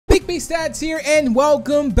Stats here, and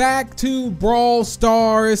welcome back to Brawl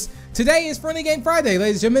Stars. Today is Friendly Game Friday,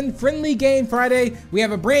 ladies and gentlemen. Friendly Game Friday. We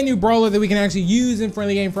have a brand new brawler that we can actually use in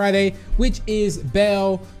Friendly Game Friday, which is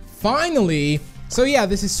Belle, finally. So yeah,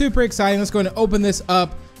 this is super exciting. Let's go ahead and open this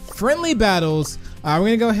up. Friendly battles. We're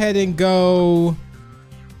gonna go ahead and go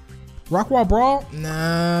Rockwall Brawl.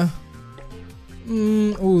 Nah.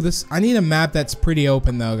 Ooh, this. I need a map that's pretty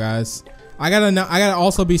open though, guys. I gotta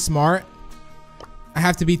also be smart. I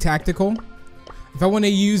have to be tactical. If I want to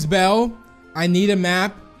use Belle, I need a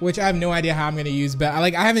map, which I have no idea how I'm going to use Belle.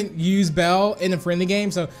 I haven't used Belle in a friendly game,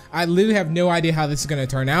 so I literally have no idea how this is going to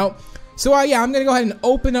turn out. So yeah, I'm going to go ahead and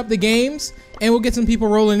open up the games, and we'll get some people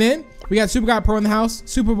rolling in. We got Super Guy Pro in the house,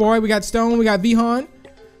 Superboy, we got Stone, we got Vihan.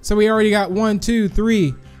 So we already got 1, 2,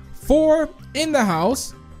 3, 4 in the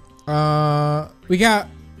house. We got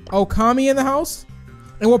Okami in the house.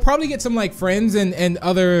 And we'll probably get some like friends and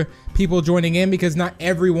other people joining in because not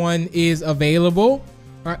everyone is available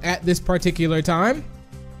at this particular time.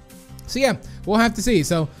 So yeah, we'll have to see.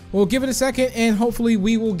 So we'll give it a second and hopefully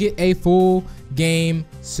we will get a full game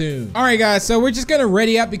soon. All right, guys, so we're just gonna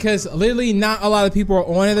ready up because literally not a lot of people are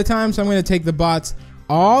on at the time. So I'm gonna take the bots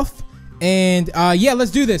off and yeah,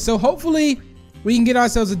 let's do this. So hopefully we can get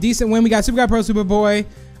ourselves a decent win. We got Super Guy Pro, Superboy,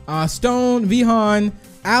 Stone, Vihan,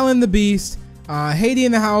 Alan the Beast, Haiti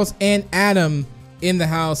in the house, and Adam in the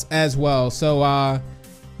house as well. So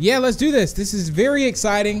yeah, let's do this. This is very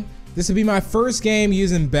exciting. This will be my first game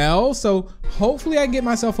using Belle, so hopefully I can get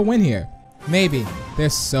myself a win here. Maybe.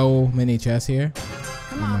 There's so many chests here.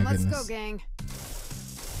 Come on, let's go, gang.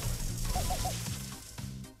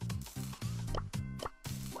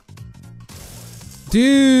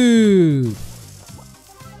 Dude.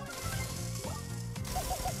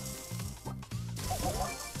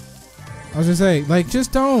 I was gonna say, like,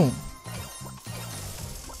 just don't.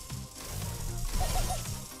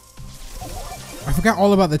 I forgot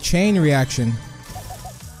all about the chain reaction.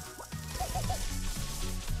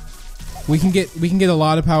 We can get a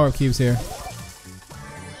lot of power-up cubes here.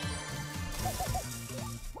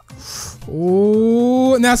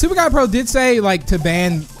 Oh, now Super Guy Pro did say like to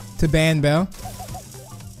ban Belle.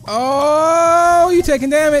 Oh, you taking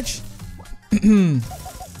damage.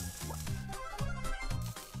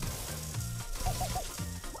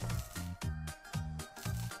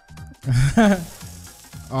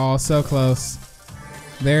 Oh, so close.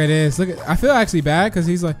 There it is. Look, I feel actually bad because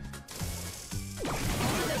he's like,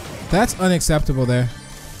 that's unacceptable there.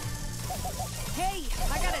 Hey,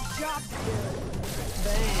 I got a job to do.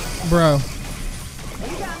 Bang. Bro.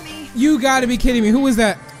 You got me. You gotta be kidding me. Who was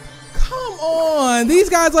that? Come on. These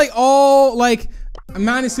guys like all like,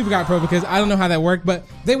 minus Super Guy Pro because I don't know how that worked, but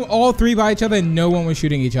they were all three by each other and no one was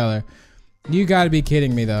shooting each other. You gotta be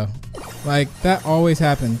kidding me though. Like that always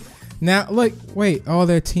happened. Now, look, wait, oh,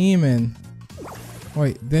 they're teaming.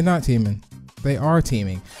 Wait, they're not teaming. They are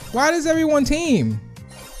teaming. Why does everyone team?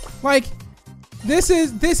 Like, this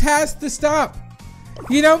has to stop.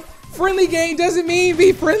 You know, friendly game doesn't mean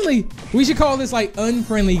be friendly. We should call this like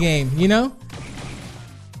unfriendly game, you know?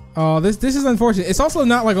 Oh, this is unfortunate. It's also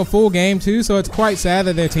not like a full game too, so it's quite sad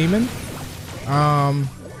that they're teaming. But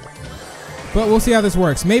we'll see how this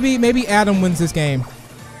works. Maybe Adam wins this game.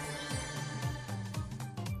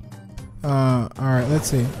 All right, let's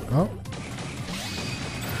see.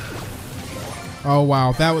 Oh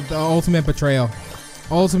wow, that was the ultimate betrayal.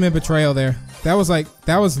 Ultimate betrayal there. That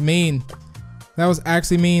was mean. That was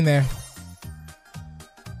actually mean there.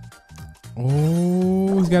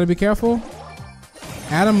 Oh, he's got to be careful.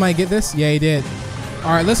 Adam might get this. Yeah, he did.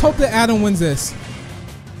 All right, let's hope that Adam wins this.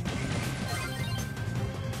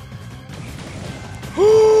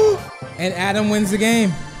 And Adam wins the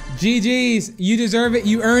game. GG's, you deserve it,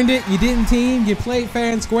 you earned it, you didn't team, you played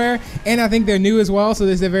fair and square, and I think they're new as well, so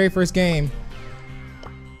this is their very first game.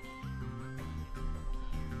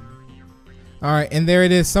 All right, and there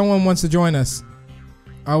it is, someone wants to join us.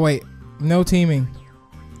 Oh wait, no teaming.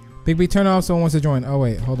 Bigb, turn off, someone wants to join. Oh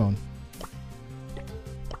wait, hold on.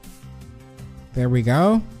 There we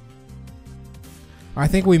go. I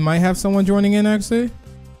think we might have someone joining in actually.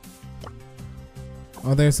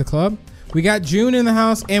 Oh, there's the club. We got June in the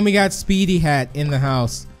house and we got Speedy Hat in the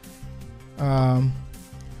house.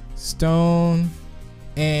 Stone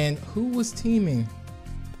and who was teaming?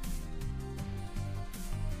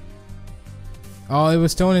 Oh, it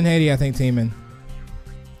was Stone and Haiti, I think, teaming.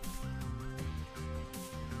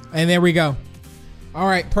 And there we go. All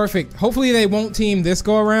right, perfect. Hopefully they won't team this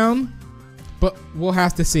go around, but we'll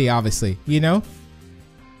have to see, obviously, you know?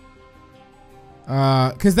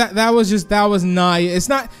 Cause that was not,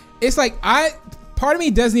 it's like part of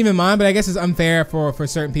me doesn't even mind, but I guess it's unfair for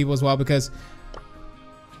certain people as well because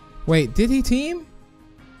Wait, did he team?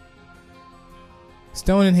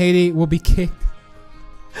 Stone and Haiti will be kicked.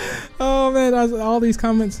 Oh man, all these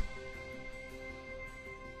comments.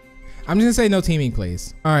 I'm just gonna say no teaming,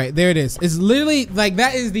 please. All right, there it is. It's literally like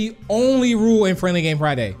that is the only rule in Friendly Game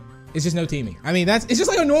Friday. It's just no teaming. I mean, it's just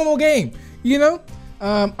like a normal game, you know?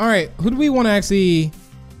 All right, who do we want to actually,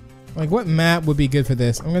 like what map would be good for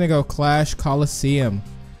this? I'm gonna go Clash Coliseum.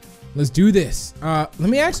 Let's do this. Let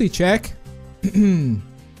me actually check.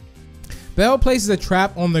 Bell places a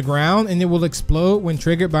trap on the ground and it will explode when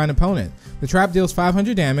triggered by an opponent. The trap deals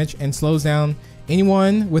 500 damage and slows down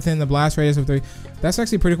anyone within the blast radius of 3. That's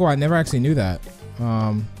actually pretty cool. I never actually knew that.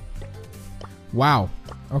 Wow.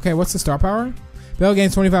 Okay, what's the star power? Bell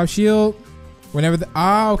gains 25 shield whenever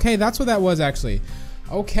okay, that's what that was actually.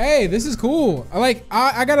 Okay, this is cool.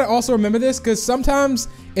 I gotta also remember this because sometimes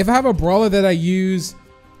if I have a brawler that I use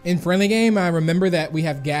in friendly game, I remember that we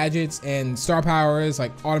have gadgets and star powers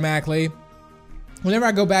like automatically. Whenever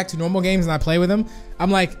I go back to normal games and I play with them,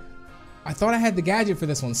 I'm like, I thought I had the gadget for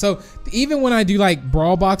this one. So even when I do like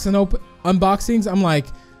Brawl box and unboxings, I'm like,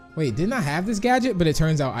 wait, didn't I have this gadget? But it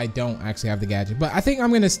turns out I don't actually have the gadget. But I think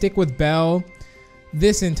I'm gonna stick with Bell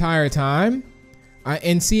this entire time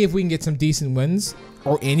and see if we can get some decent wins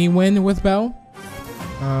or any win with Bell.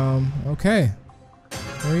 Okay,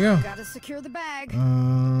 there we go. Gotta secure the bag.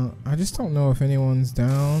 I just don't know if anyone's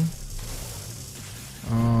down.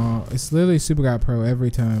 It's literally Super God Pro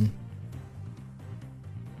every time.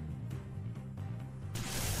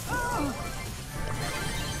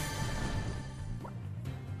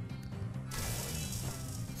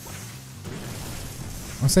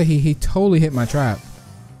 I'll say he totally hit my trap.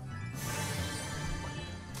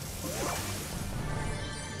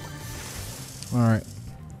 All right.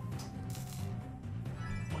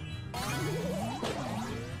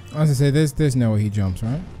 I was gonna say there's no way he jumps,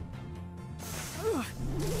 right?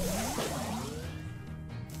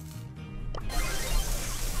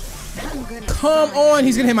 Come on,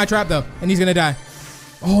 he's gonna hit my trap though, and he's gonna die.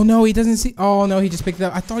 Oh no, he doesn't see. Oh no, he just picked it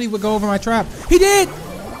up. I thought he would go over my trap. He did.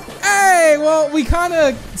 Hey, well, we kind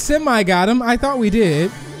of semi got him. I thought we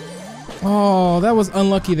did. Oh, that was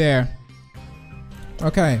unlucky there.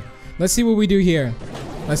 Okay, let's see what we do here.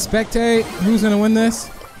 Let's spectate. Who's gonna win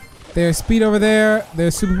this? There's Speed over there.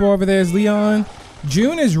 There's Super Bowl over there. There's Leon.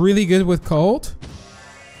 June is really good with Colt.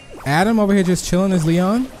 Adam over here just chilling as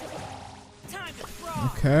Leon.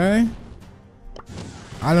 Okay.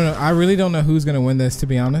 I don't know. I really don't know who's gonna win this, to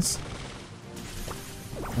be honest.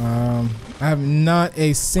 I have not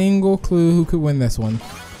a single clue who could win this one.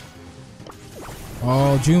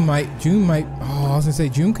 Oh, June might. Oh, I was gonna say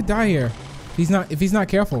June could die here. If he's not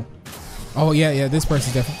careful. Oh yeah, this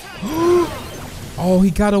person's definitely. Oh,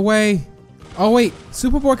 he got away. Oh wait,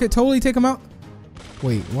 Superboy could totally take him out.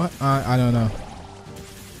 Wait, what? I don't know.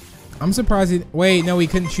 I'm surprised he. Wait, no, he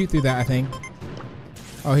couldn't shoot through that. I think.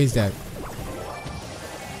 Oh, he's dead.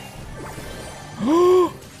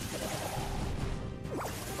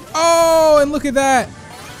 Oh, and look at that.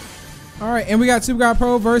 All right, and we got Super God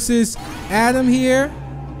Pro versus Adam here.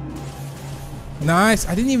 Nice.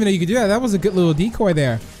 I didn't even know you could do that. That was a good little decoy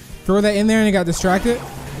there. Throw that in there and it got distracted.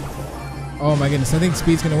 Oh my goodness, I think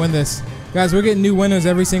Speed's gonna win this. Guys, we're getting new winners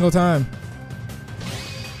every single time.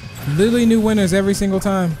 Literally new winners every single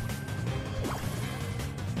time.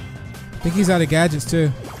 I think he's out of gadgets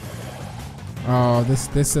too. Oh, this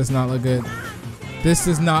does not look good. This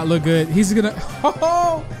does not look good. He's gonna,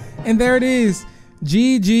 oh, and there it is.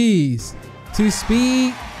 GG's to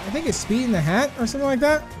Speed. I think it's Speed in the hat or something like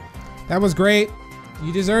that. That was great.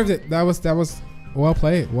 You deserved it. That was well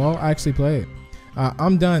played. Well, actually played.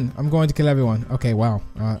 I'm done. I'm going to kill everyone. Okay, wow.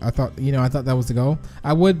 I thought that was the goal.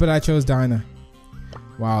 I would, but I chose Dinah.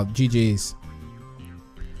 Wow, GG's.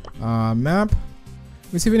 Map.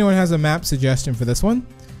 Let's see if anyone has a map suggestion for this one.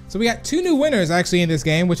 So we got 2 new winners actually in this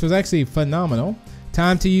game, which was actually phenomenal.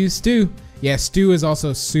 Time to use Stu. Yeah, Stu is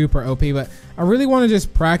also super OP, but I really want to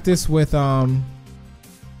just practice with Dark.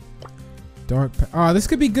 Oh, this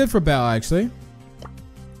could be good for Bell actually.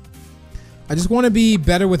 I just want to be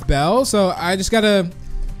better with Bell, so I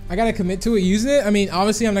gotta commit to it using it. I mean,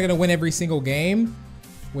 obviously I'm not gonna win every single game,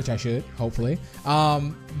 which I should, hopefully.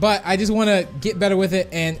 But I just want to get better with it.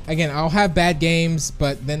 And again, I'll have bad games,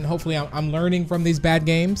 but then hopefully I'm learning from these bad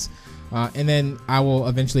games, and then I will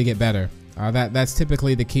eventually get better. That's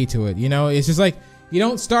typically the key to it. You know, it's just like you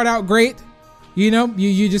don't start out great. You know,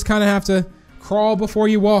 you just kind of have to crawl before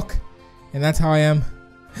you walk, and that's how I am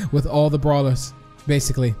with all the brawlers,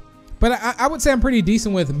 basically. But I would say I'm pretty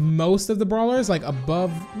decent with most of the brawlers, like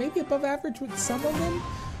maybe above average with some of them.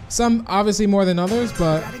 Some obviously more than others,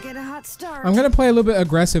 but hot start. I'm gonna play a little bit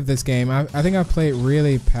aggressive this game. I think I've played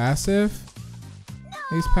really passive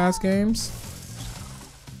these past games.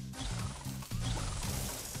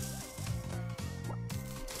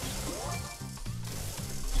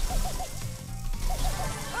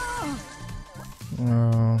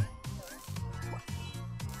 Oh.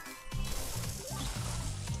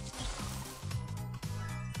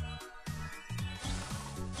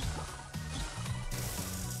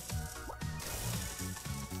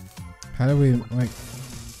 How do we like?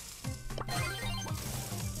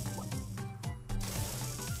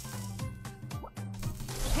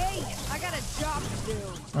 Hey, I got a job to do.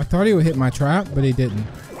 I thought he would hit my trap, but he didn't.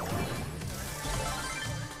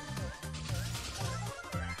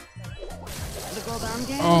 The gold arm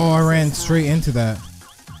game? Oh, I ran straight into that.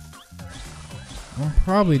 I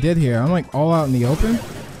probably did here. I'm like all out in the open.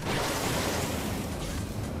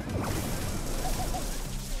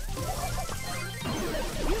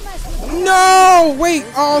 No! Wait!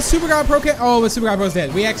 Oh, Super God Pro can't. Oh, but Super God Pro's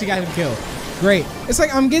dead. We actually got him killed. Great. It's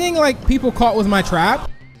like I'm getting like people caught with my trap,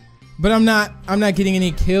 but I'm not getting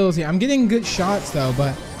any kills here. I'm getting good shots though,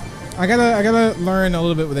 but I gotta learn a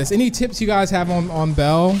little bit with this. Any tips you guys have on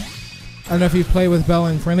Bell? I don't know if you play with Bell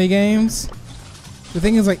in friendly games. The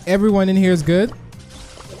thing is, like, everyone in here is good.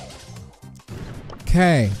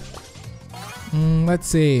 Okay. Let's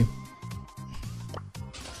see.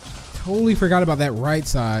 Totally forgot about that right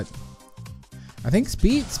side. I think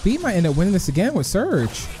Speed might end up winning this again with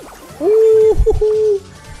Surge. Ooh.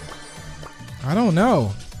 I don't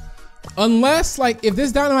know. Unless, like, if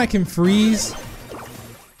this Dynamite can freeze.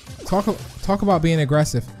 Talk about being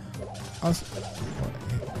aggressive. I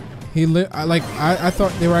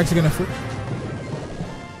thought they were actually gonna.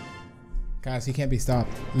 Guys, he can't be stopped.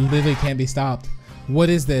 Literally can't be stopped. What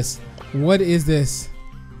is this? What is this?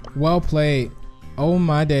 Well played. Oh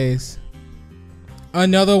my days.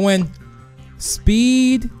 Another win.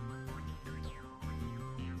 Speed.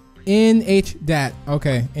 NH dat.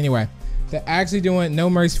 Okay. Anyway, they're actually doing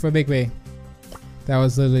no mercy for Bigb. That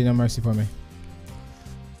was literally no mercy for me.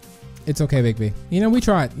 It's okay, Bigb. You know we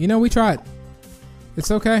tried. You know we tried.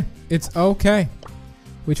 It's okay. It's okay.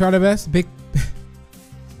 We tried our best.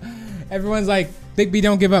 Everyone's like, Bigb,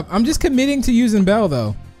 don't give up. I'm just committing to using Bell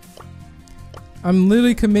though. I'm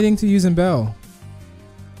literally committing to using Bell.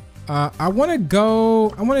 I want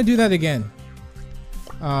to do that again.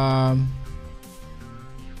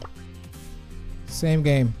 Same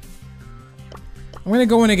game. I'm gonna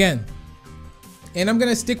go in again, and I'm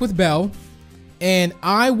gonna stick with Bell, and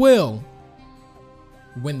I will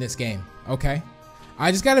win this game. Okay,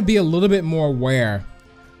 I just gotta be a little bit more aware.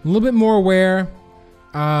 A little bit more aware.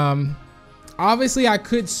 Obviously I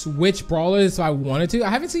could switch brawlers if I wanted to. I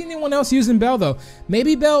haven't seen anyone else using Bell though.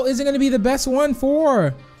 Maybe Bell isn't gonna be the best one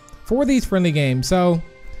for these friendly games. So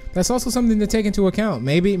that's also something to take into account.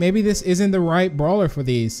 Maybe this isn't the right brawler for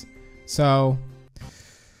these. So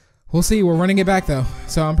we'll see. We're running it back though.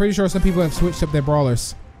 So I'm pretty sure some people have switched up their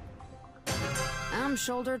brawlers. I'm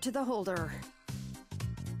shoulder to the holder.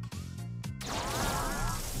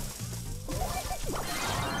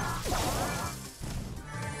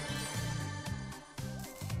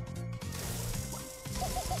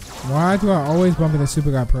 Why do I always bump into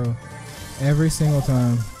Super God Pro? Every single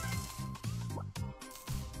time.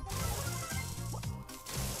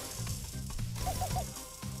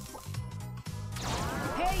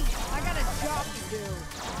 Hey, I got a job to do.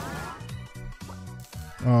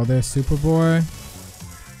 Oh, there's Superboy.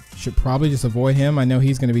 Should probably just avoid him. I know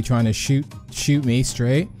he's gonna be trying to shoot me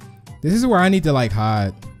straight. This is where I need to like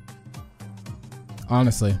hide.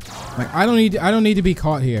 Honestly, like I don't need to be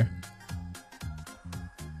caught here.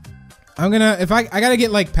 I'm gonna, if I gotta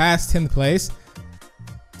get like past 10th place.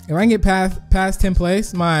 If I can get past 10th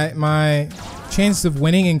place, my chances of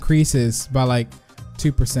winning increases by like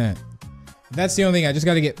 2%. That's the only thing. I just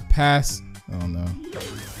gotta get past. Oh no.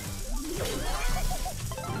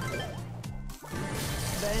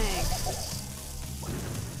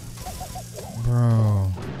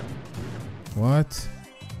 Bro. What?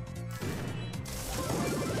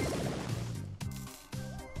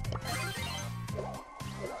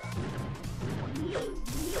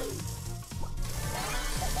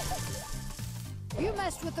 You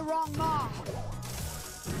messed with the wrong mob.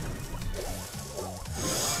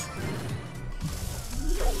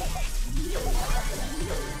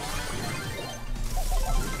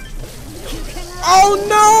 Oh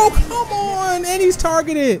no! Come on! And he's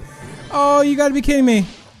targeted. Oh, you gotta be kidding me.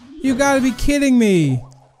 You gotta be kidding me.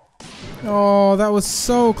 Oh, that was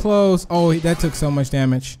so close. Oh, that took so much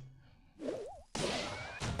damage.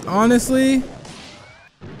 Honestly,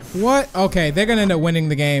 what? Okay, they're gonna end up winning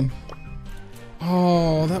the game.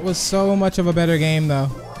 Oh, that was so much of a better game though.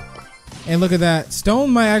 And look at that. Stone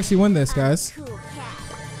might actually win this, guys.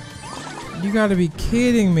 You gotta be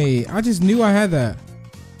kidding me. I just knew I had that.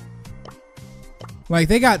 Like,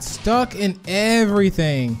 they got stuck in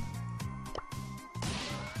everything.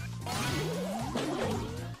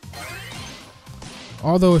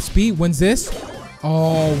 Although if Speed wins this.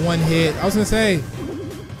 Oh, one hit. I was gonna say.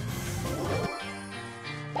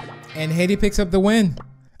 And Haiti picks up the win.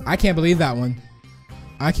 I can't believe that one.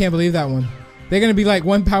 I can't believe that one. They're gonna be like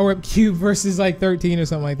 1 power-up cube versus like 13 or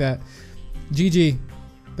something like that. GG.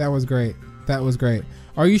 That was great. That was great.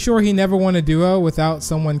 Are you sure he never won a duo without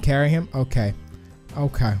someone carrying him? Okay.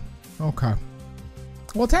 Okay. Okay.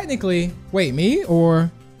 Well, technically, wait, me or?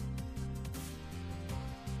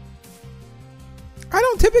 I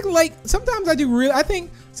don't typically like, sometimes I do really, I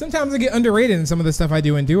think sometimes I get underrated in some of the stuff I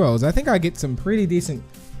do in duos. I think I get some pretty decent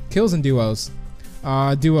kills in duos.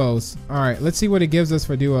 Duos. All right, let's see what it gives us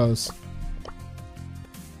for duos.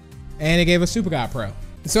 And it gave us Super God Pro.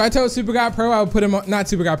 So I told Super God Pro I would put him on, not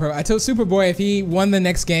Super God Pro, I told Superboy if he won the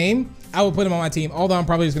next game, I would put him on my team. Although I'm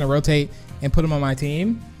probably just gonna rotate and put him on my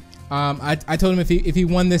team. I told him if he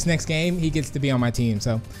won this next game, he gets to be on my team.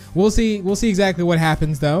 So we'll see exactly what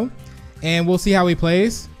happens though. And we'll see how he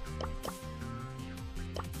plays.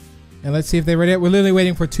 And let's see if they ready up. We're literally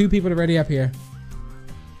waiting for 2 people to ready up here.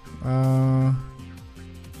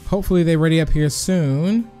 Hopefully they ready up here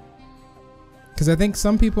soon. Because I think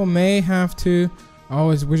some people may have to. Oh,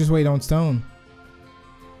 we're just waiting on Stone.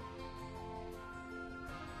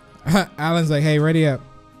 Alan's like, hey, ready up.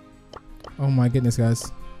 Oh my goodness,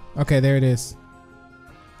 guys. Okay, there it is.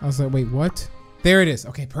 I was like, wait, what? There it is.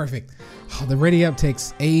 Okay, perfect. Oh, the ready up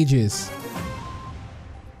takes ages.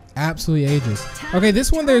 Absolutely ages. Okay,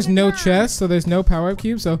 this one there's no chest, so there's no power up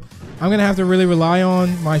cube. So I'm gonna have to really rely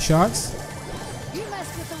on my shots. You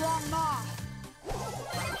messed with the wrong mob.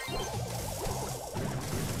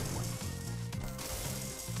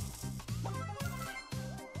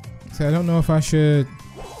 So I don't know if I should.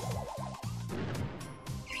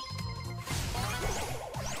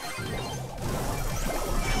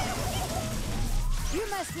 You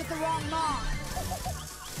messed with the wrong mob.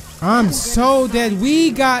 I'm so dead.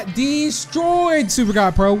 We got destroyed, Super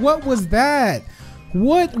God Pro. What was that?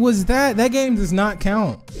 What was that? That game does not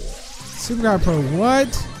count. Super God Pro,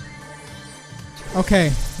 what?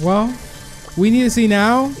 Okay, well, we need to see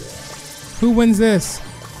now who wins this.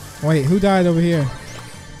 Wait, who died over here?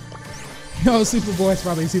 Yo, Superboy's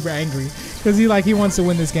probably super angry because he wants to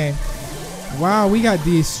win this game. Wow, we got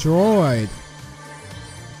destroyed.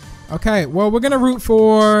 Okay, well, we're gonna root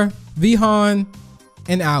for Vihan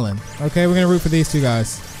and Alan. Okay, we're gonna root for these 2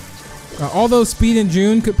 guys. Although Speed and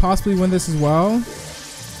June could possibly win this as well.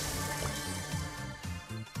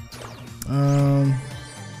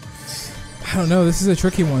 I don't know. This is a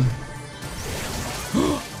tricky one.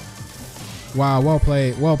 Wow, well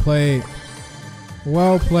played. Well played.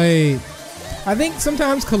 Well played. I think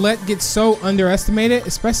sometimes Colette gets so underestimated,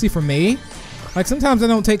 especially for me. Like sometimes I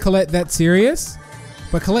don't take Colette that serious,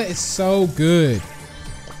 but Colette is so good.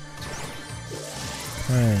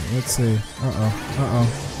 Alright, let's see.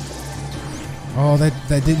 Oh, that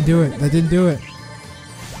didn't do it. That didn't do it.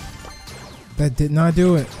 That did not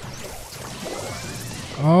do it.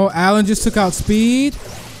 Oh, Alan just took out Speed.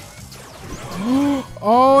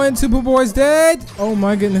 Oh, and Superboy's dead. Oh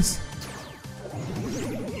my goodness.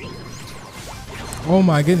 Oh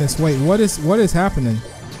my goodness. Wait, what is happening?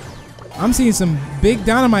 I'm seeing some big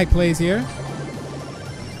dynamite plays here.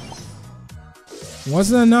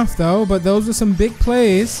 Wasn't enough though, but those are some big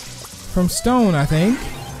plays from Stone, I think.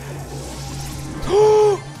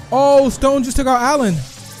 Oh, Stone just took out Alan.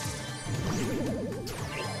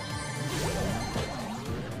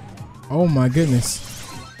 Oh my goodness.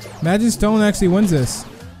 Imagine Stone actually wins this.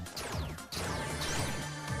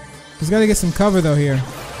 He's got to get some cover though here.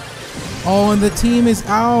 Oh, and the team is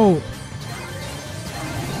out.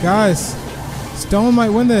 Guys, Stone might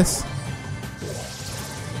win this.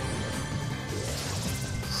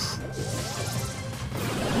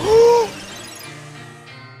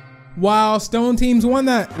 Wow, Stone teams won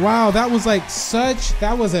that. Wow, that was like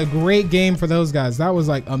that was a great game for those guys. That was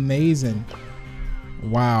like amazing.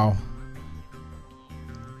 Wow.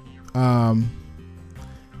 I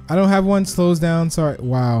don't have one slows down. Sorry.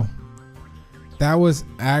 Wow. That was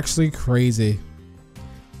actually crazy.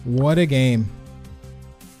 What a game.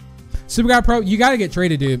 Super God Pro, you gotta get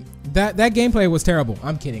traded, dude. That gameplay was terrible.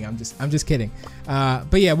 I'm kidding. I'm just kidding.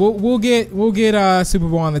 But yeah, we'll get Super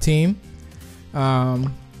Bowl on the team.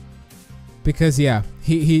 Because yeah,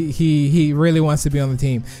 he really wants to be on the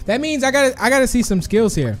team. That means I gotta see some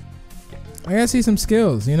skills here. I gotta see some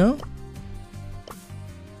skills, you know.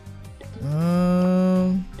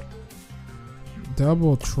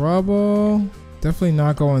 Double trouble. Definitely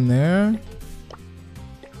not going there.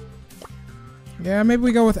 Yeah, maybe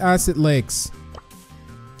we go with acid lakes.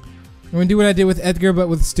 I'm gonna do what I did with Edgar, but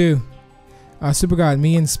with Stu. Super God,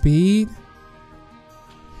 me and speed.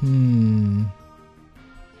 I'm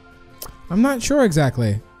not sure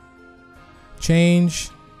exactly.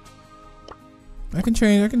 Change. I can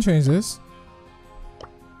change this.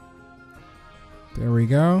 There we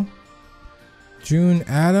go. June,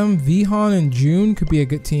 Adam, Vihan, and June could be a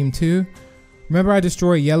good team too. Remember, I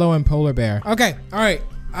destroy Yellow and Polar Bear. Okay, all right.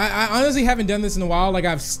 I honestly haven't done this in a while. Like,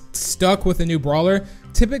 I've stuck with a new brawler.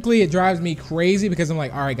 Typically, it drives me crazy because I'm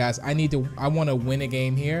like, all right, guys, I want to win a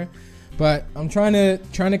game here. But I'm trying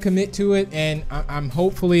to commit to it, and I'm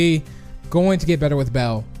hopefully going to get better with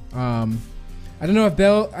Belle. I don't know if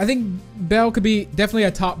Belle. I think Belle could be definitely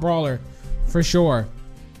a top brawler, for sure.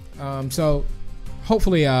 So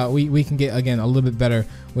hopefully we can get again a little bit better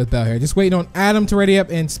with Belle here. Just waiting on Adam to ready up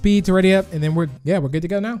and Speed to ready up, and then we're good to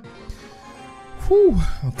go now. Whew.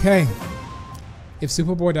 Okay. If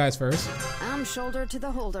Superboy dies first, I'm shoulder to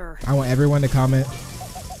the holder. I want everyone to comment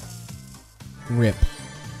RIP.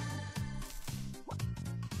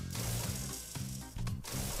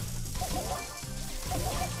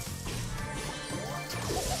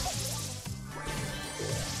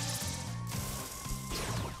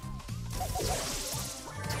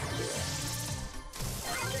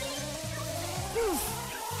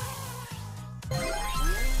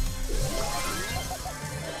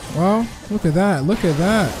 Well, look at that. Look at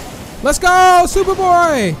that. Let's go,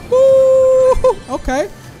 Superboy! Woo! Okay.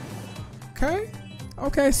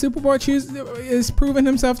 Superboy is proving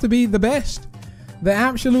himself to be the best. The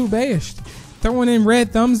absolute best. Throwing in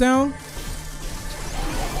red thumbs down.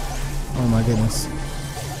 Oh my goodness.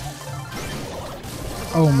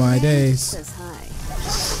 Oh my days.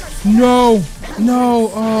 No!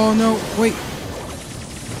 No! Oh no! Wait.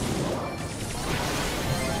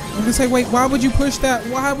 I'm gonna say, wait, why would you push that?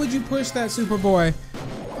 Why would you push that, Superboy?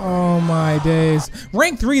 Oh my days.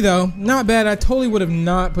 Rank 3 though, not bad. I totally would have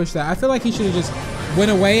not pushed that. I feel like he should have just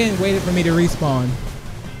went away and waited for me to respawn.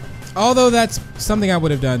 Although that's something I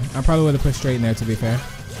would have done. I probably would have pushed straight in there, to be fair.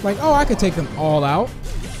 Like, oh, I could take them all out.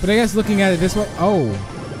 But I guess looking at it this way, oh.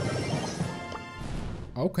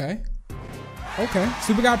 Okay. Okay,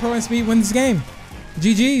 Super God Pro and Speed wins this game.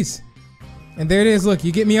 GG's. And there it is, look,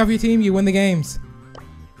 you get me off your team, you win the games.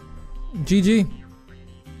 GG.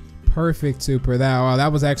 Perfect, Super.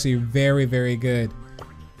 That was actually very, very good.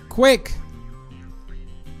 Quick.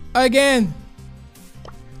 Again.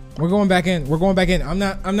 We're going back in. We're going back in. I'm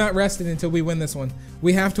not resting until we win this one.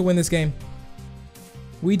 We have to win this game.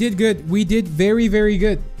 We did good. We did very, very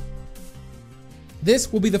good.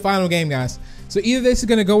 This will be the final game, guys. So either this is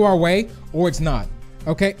going to go our way or it's not.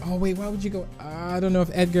 Okay? Oh, wait. Why would you go? I don't know if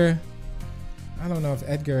Edgar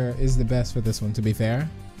is the best for this one, to be fair.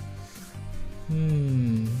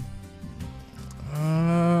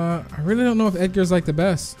 I really don't know if Edgar's like the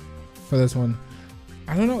best for this one.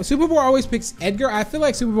 I don't know. Superboy always picks Edgar. I feel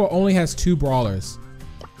like Superboy only has 2 brawlers.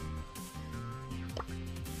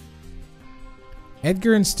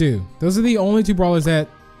 Edgar and Stu. Those are the only 2 brawlers that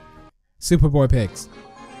Superboy picks.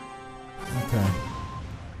 Okay.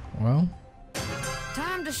 Well.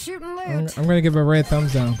 Time to shoot and loot. I'm gonna give a red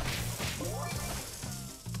thumbs down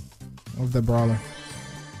of the brawler.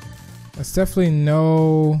 That's definitely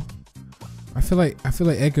no. I feel like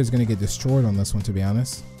Edgar's gonna get destroyed on this one, to be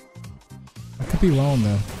honest. I could be wrong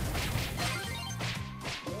though.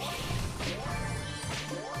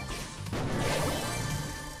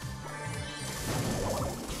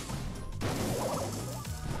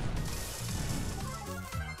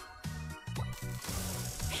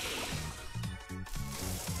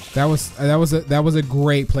 That was a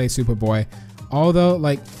great play, Superboy. Although,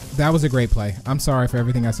 like, that was a great play. I'm sorry for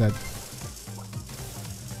everything I said.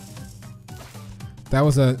 That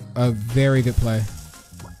was a very good play.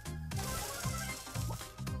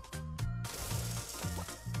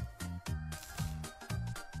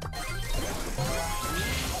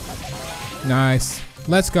 Nice.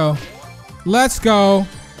 Let's go. Let's go.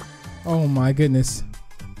 Oh my goodness.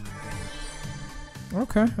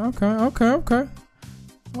 Okay.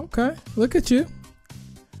 Look at you.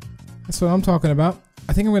 That's what I'm talking about.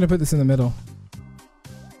 I think I'm going to put this in the middle.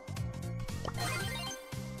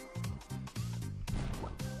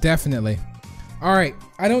 Definitely. All right.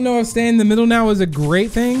 I don't know if staying in the middle now is a great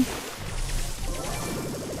thing.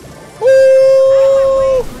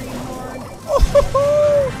 Woo!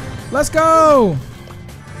 Let's go.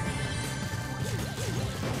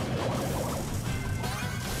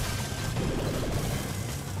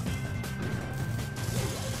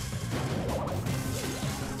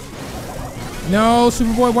 No,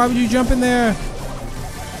 Superboy, why would you jump in there?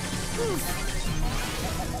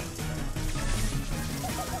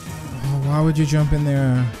 Oh, why would you jump in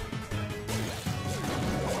there?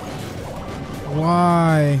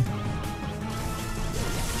 Why?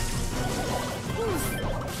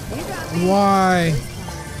 Why?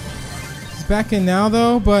 He's back in now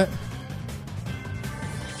though, but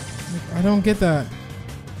I don't get that.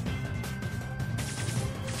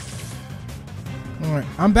 Alright,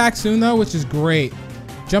 I'm back soon though, which is great.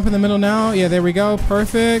 Jump in the middle now. Yeah, there we go.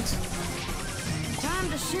 Perfect. Time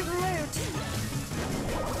to shoot loot.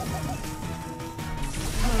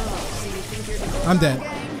 I'm dead.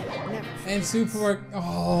 And Super,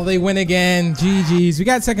 oh, they win again. GG's. We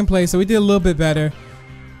got second place, so we did a little bit better.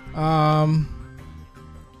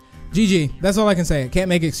 GG. That's all I can say. Can't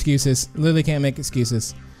make excuses. Literally can't make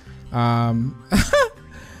excuses. And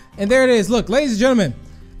there it is. Look, ladies and gentlemen,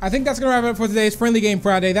 I think that's gonna wrap it up for today's Friendly Game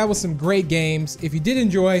Friday. That was some great games. If you did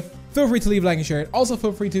enjoy, feel free to leave a like and share it. Also,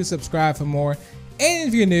 feel free to subscribe for more. And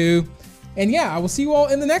if you're new, and yeah, I will see you all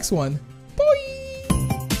in the next one. Bye.